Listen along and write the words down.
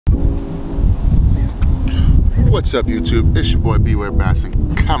What's up, YouTube? It's your boy Bwear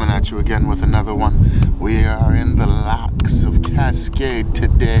Bassin coming at you again with another one. We are in the locks of Cascade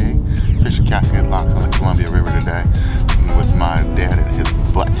today. Fishing Cascade locks on the Columbia River today with my dad and his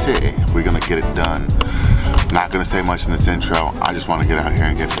buddy. We're gonna get it done. Not gonna say much in this intro. I just want to get out here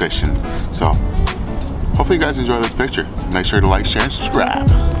and get fishing. So hopefully you guys enjoy this picture. Make sure to like, share, and subscribe.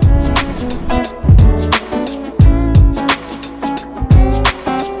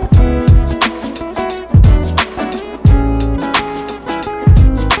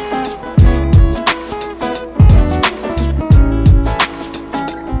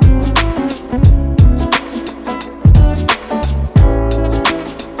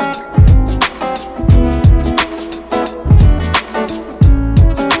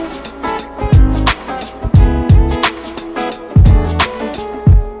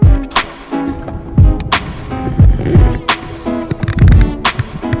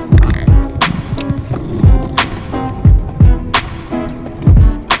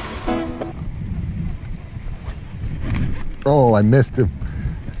 Oh, I missed him.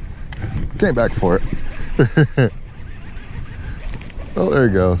 Came back for it. Oh, there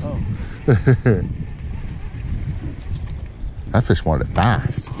he goes. Oh. That fish wanted it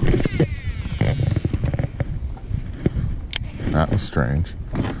fast. That was strange.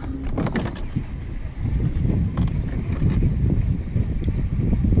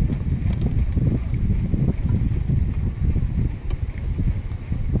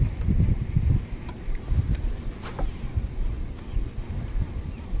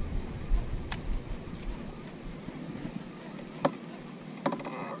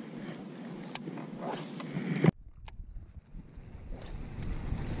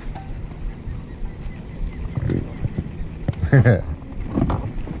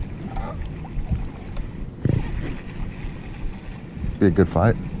 Be a good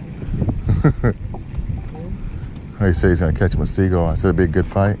fight. He said he's gonna catch him a seagull. I said it'd be a good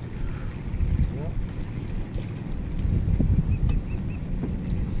fight.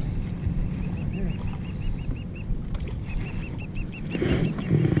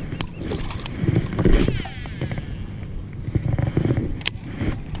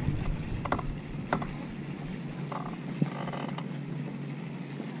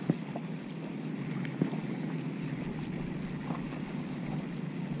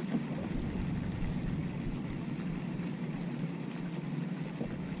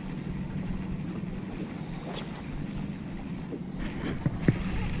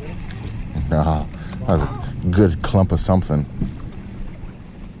 Ah, that was a good clump of something.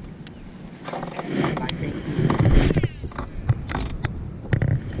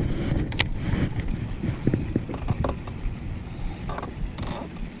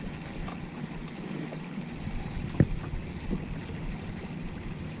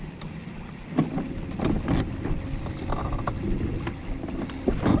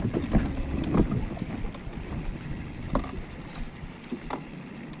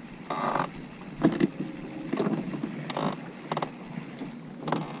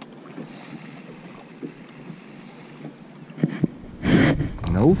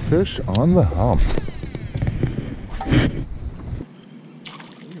 No fish on the hump.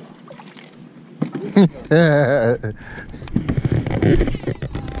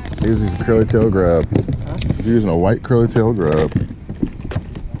 He's using a curly tail grub. He's using a white curly tail grub.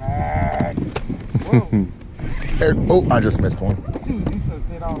 Oh, I just missed one.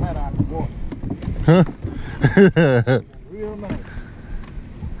 Huh? Real nice.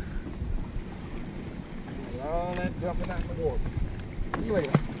 All that jumping out the water. See you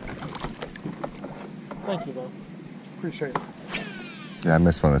later. Thank you, though. Appreciate it. Yeah, I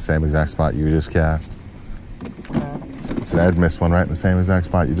missed one in the same exact spot you just cast. So I'd missed one right in the same exact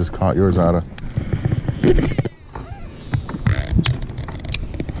spot you just caught yours out of.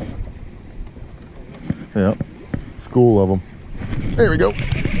 Yep. School of them. There we go.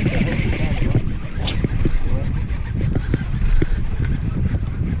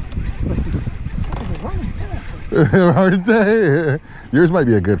 Right there. Yours might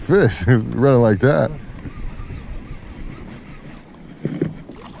be a good fish running like that.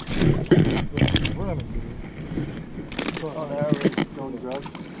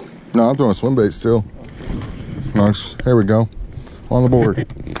 No, I'm throwing a swim bait still. Nice. Here we go. On the board.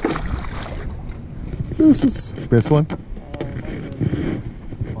 Deuces. This one.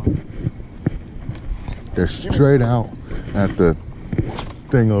 They're straight out at the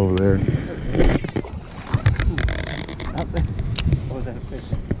thing over there. What was that, a fish?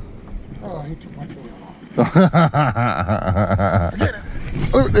 Oh, he took my tail.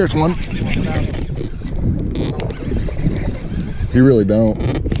 Oh, there's one. You really don't.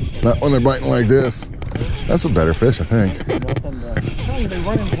 Not when they're biting like this. That's a better fish, I think. They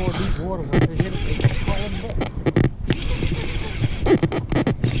run in toward deep water. When they hit it, they call it back.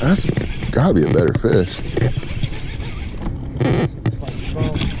 That's gotta be a better fish.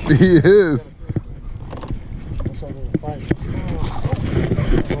 He is.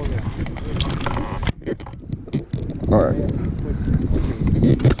 All right.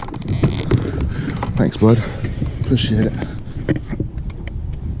 Thanks, bud. Appreciate it.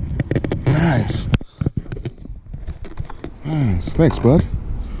 Nice. Nice. Thanks, bud.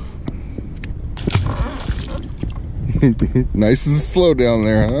 Nice and slow down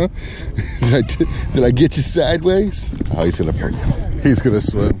there, huh? Did I get you sideways? Oh, he's gonna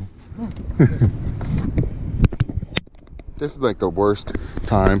swim. This is like the worst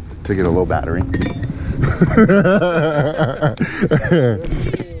time to get a low battery. We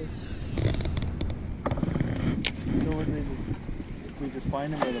just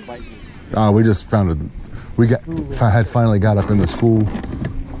find them or the bite. We just found it. I had finally got up in the school.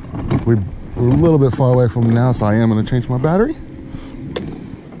 We're a little bit far away from them now, so I am going to change my battery.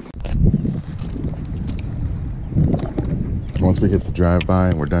 Once we hit the drive-by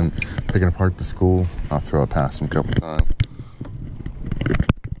and we're done picking apart the school, I'll throw it past them a couple times.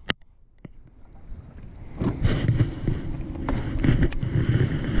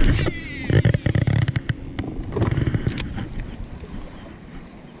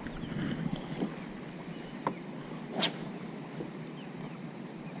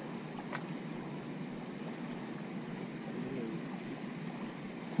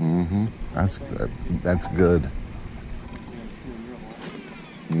 That's good.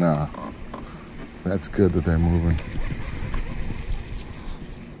 Nah, that's good that they're moving.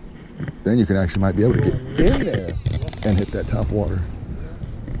 Then you can actually might be able to get in there and hit that top water.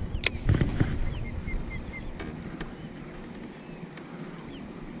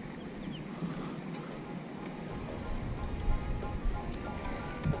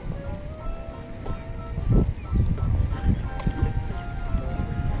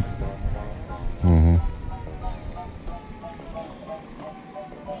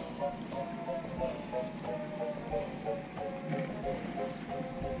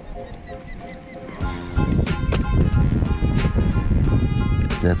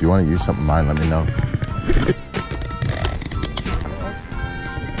 Yeah, if you want to use something of mine, let me know.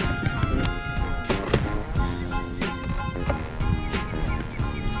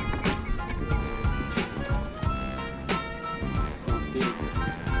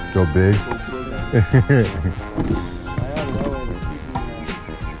 Go big.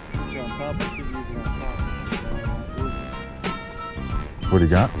 What do you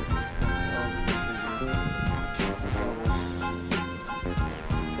got?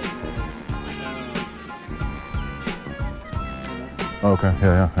 Okay,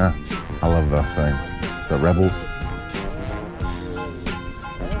 yeah. I love those things. The Rebels.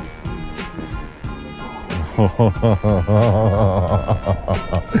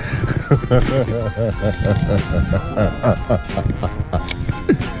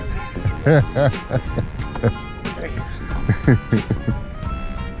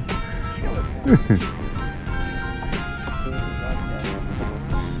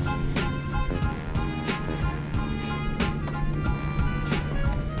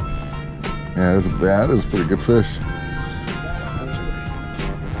 Yeah, that is a pretty good fish.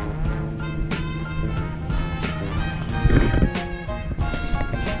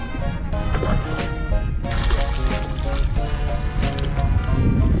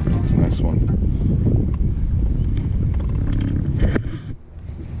 That's a nice one.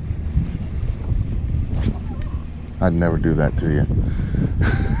 I'd never do that to you.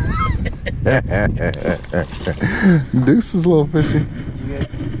 Deuce is a little fishy.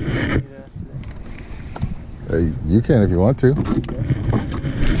 You can if you want to. I don't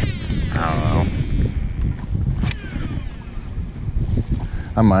know.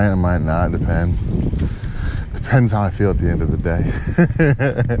 I might not. Depends. Depends how I feel at the end of the day.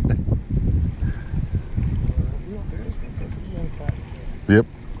 Yep.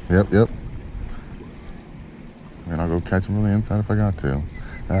 And I'll go catch them on the inside if I got to.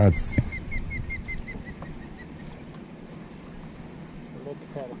 That's.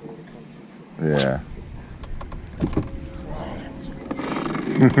 Yeah.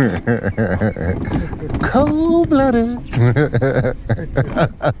 Cold-blooded.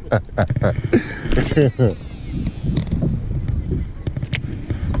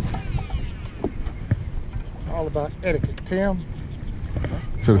 All about etiquette, Tim.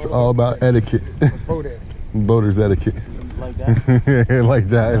 So it's all about etiquette. Boat etiquette. Boater's etiquette. Like that? Like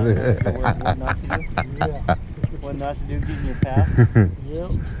that. What not to do, getting your path?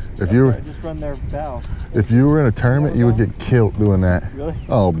 Yep. If you were, just run their bow. if you were in a tournament, you would get killed doing that. Really?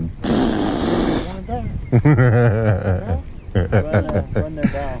 Oh. Run their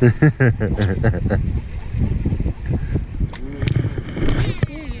bow.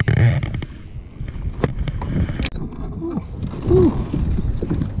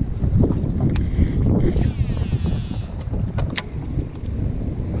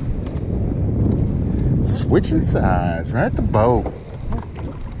 Switching sides, right at the boat.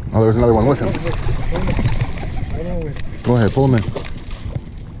 Oh, there's another one with him. Go ahead, pull him in.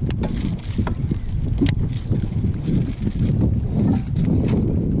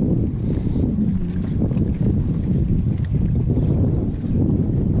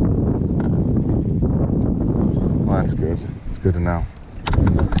 Well, that's good. It's good to know.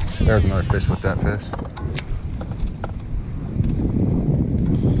 There's another fish with that fish.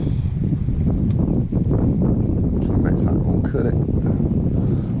 Swim bait's not gonna cut it.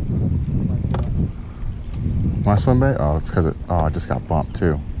 My swim bait? Oh, it's because it just got bumped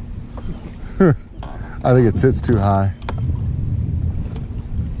too. I think it sits too high.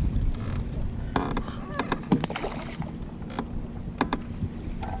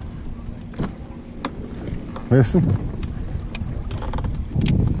 Listen.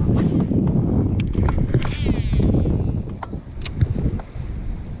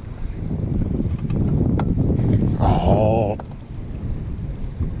 Oh.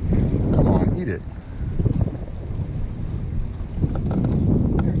 Come on, eat it.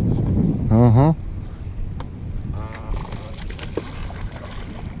 Uh-huh.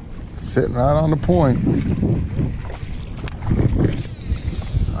 Sitting right on the point.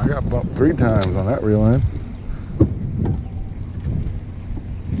 I got bumped 3 times on that reel end.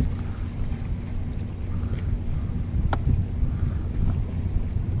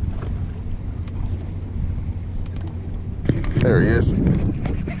 There he is.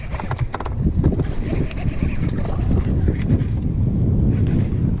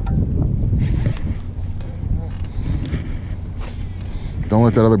 Don't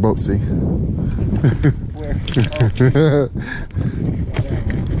let that other boat see. Where? Oh.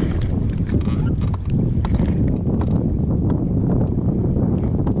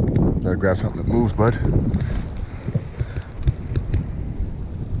 Gotta grab something that moves, bud.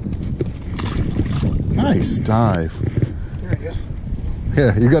 Nice dive. There it is.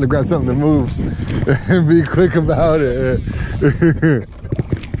 Yeah, you gotta grab something that moves and be quick about it.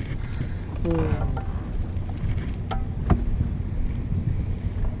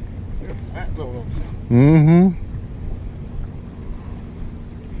 Mm-hmm.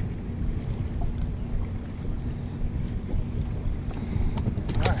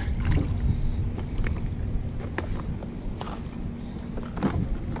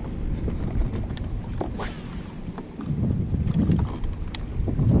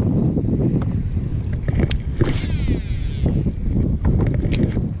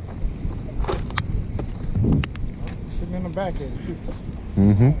 Sitting in the back end too.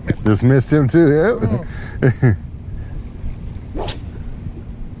 Mm-hmm. Just missed him too, yeah.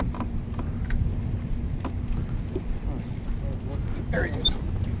 There he is.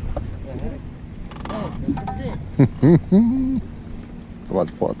 I'm about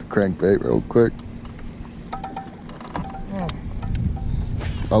to pull out the crankbait real quick.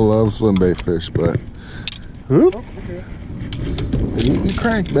 I love swim bait fish, but whoop, they eating the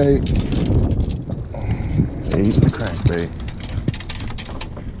crankbait. They eating the crankbait.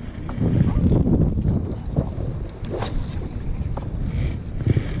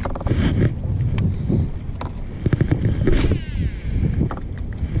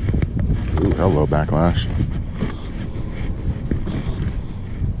 Ooh, hello, backlash.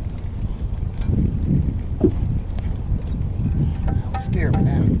 That scared me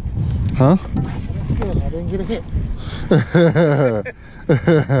now. Huh? That scared me. I didn't get a hit.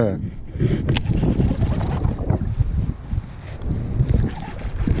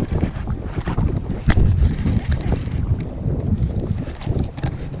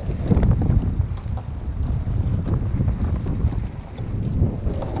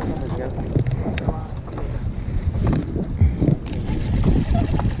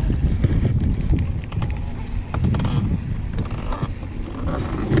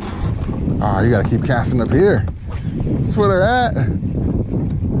 Oh, you gotta keep casting up here. That's where they're at.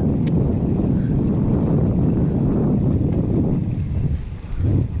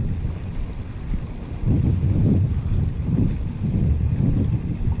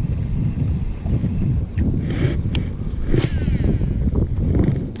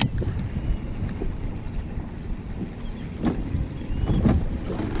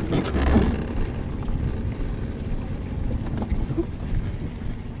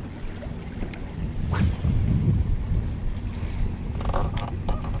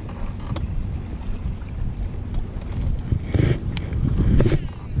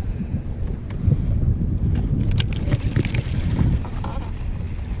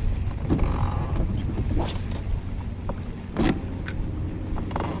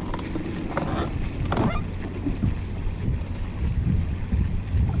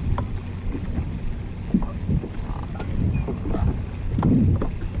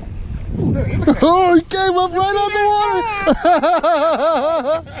 Oh, he came up right out the water.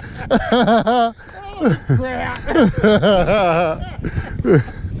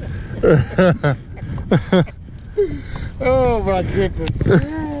 Oh my goodness.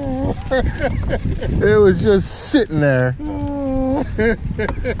 It was just sitting there.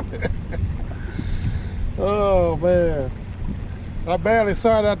 Oh man. I barely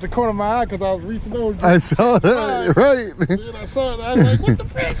saw it out the corner of my eye because I was reaching over. I saw that, right? Then I saw it. I was like, what the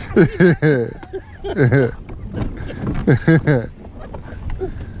frick?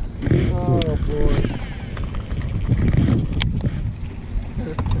 Oh boy.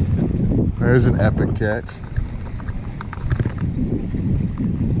 There's an epic catch.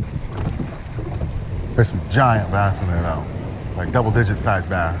 There's some giant bass in there though. Like double-digit size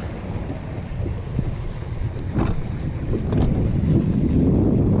bass.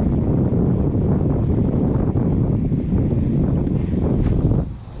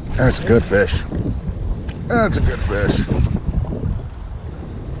 That's a good fish. That's a good fish.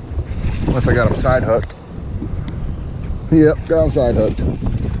 Unless I got him side hooked. Yep, got him side hooked.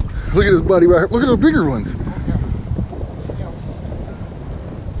 Look at his buddy right here. Look at the bigger ones.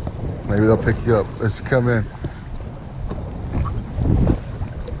 Maybe they'll pick you up as you come in.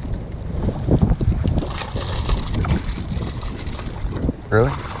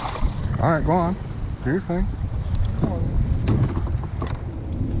 Really? All right, go on. Do your thing.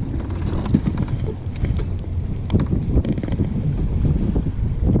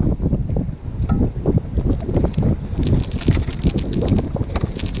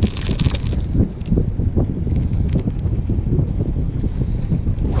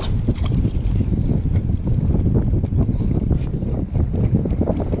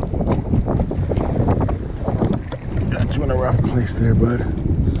 Got you in a rough place there, bud.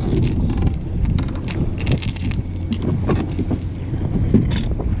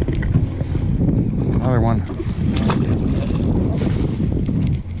 Another one.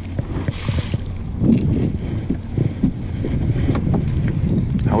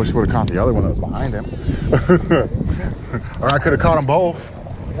 I wish I would have caught the other one that was behind him. Or I could have caught them both.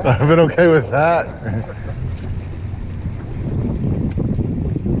 I've been okay with that.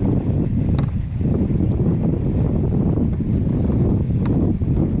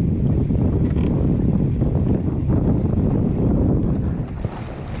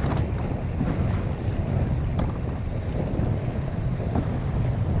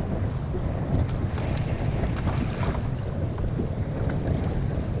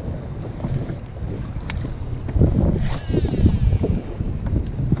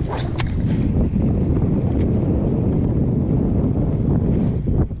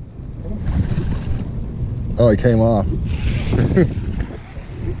 Oh, he came off.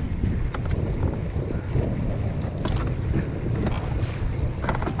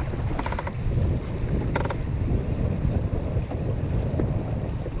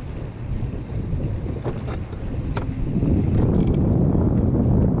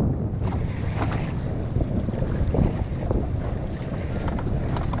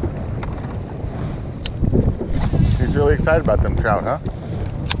 He's really excited about them trout, huh?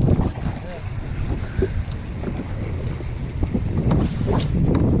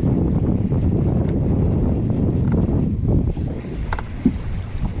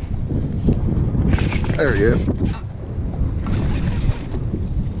 There he is.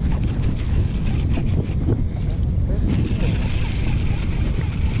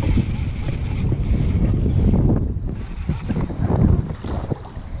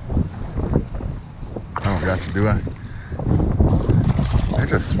 Oh, got you, do I? They're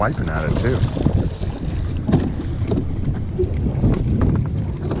just swiping at it too.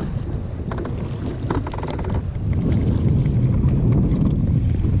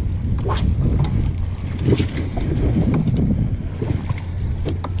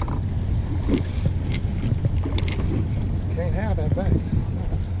 Can't have that back.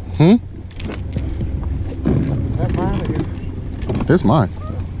 Hmm? That mine here. It's mine.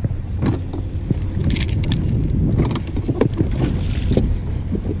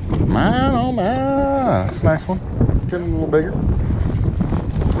 Man, oh man. That's a nice one. Getting a little bigger.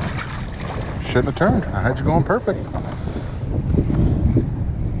 Shouldn't have turned. I had you going perfect.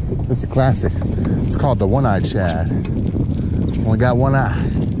 It's a classic. It's called the one-eyed shad. It's only got one eye.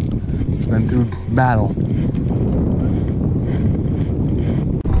 It's been through battle.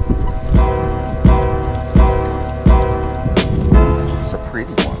 It's a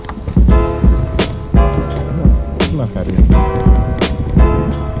pretty one. Enough out here.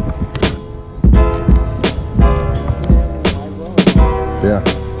 Yeah.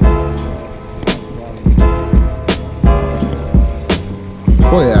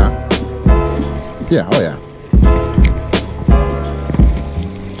 Oh yeah. Yeah, oh yeah.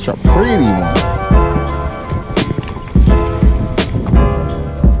 It's a pretty one.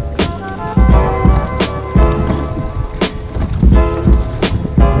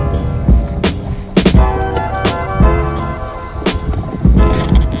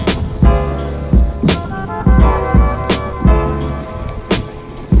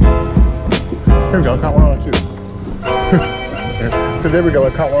 Here we go, I caught one on a two. So there we go, I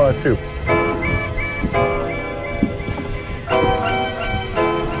caught one on a two.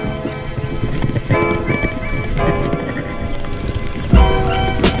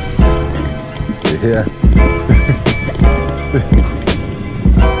 Yeah.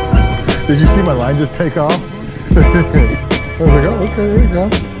 Did you see my line just take off? I was like, oh, okay, there you go.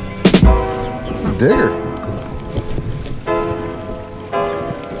 It's a digger.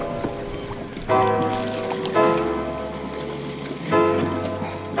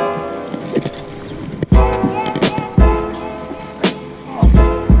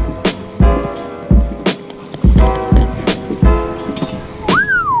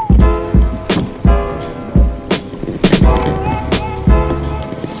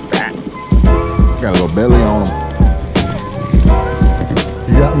 Got a little belly on him.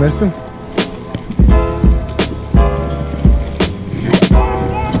 You got missed him?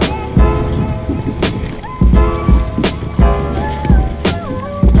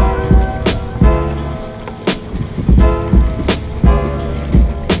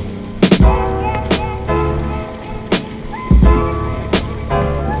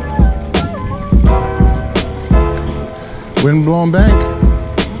 Wind blown bank.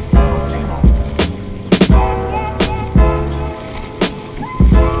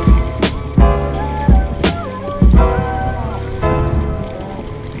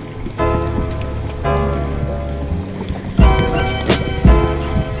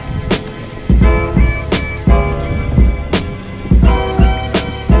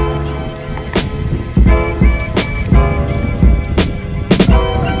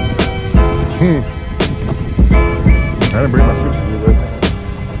 I didn't bring my super glue with me.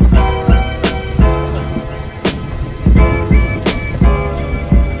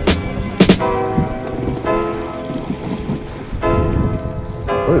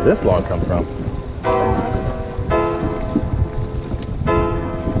 Where did this log come from?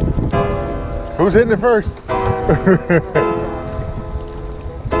 Who's hitting it first?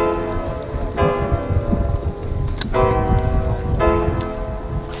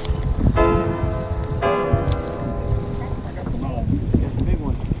 Big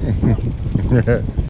one.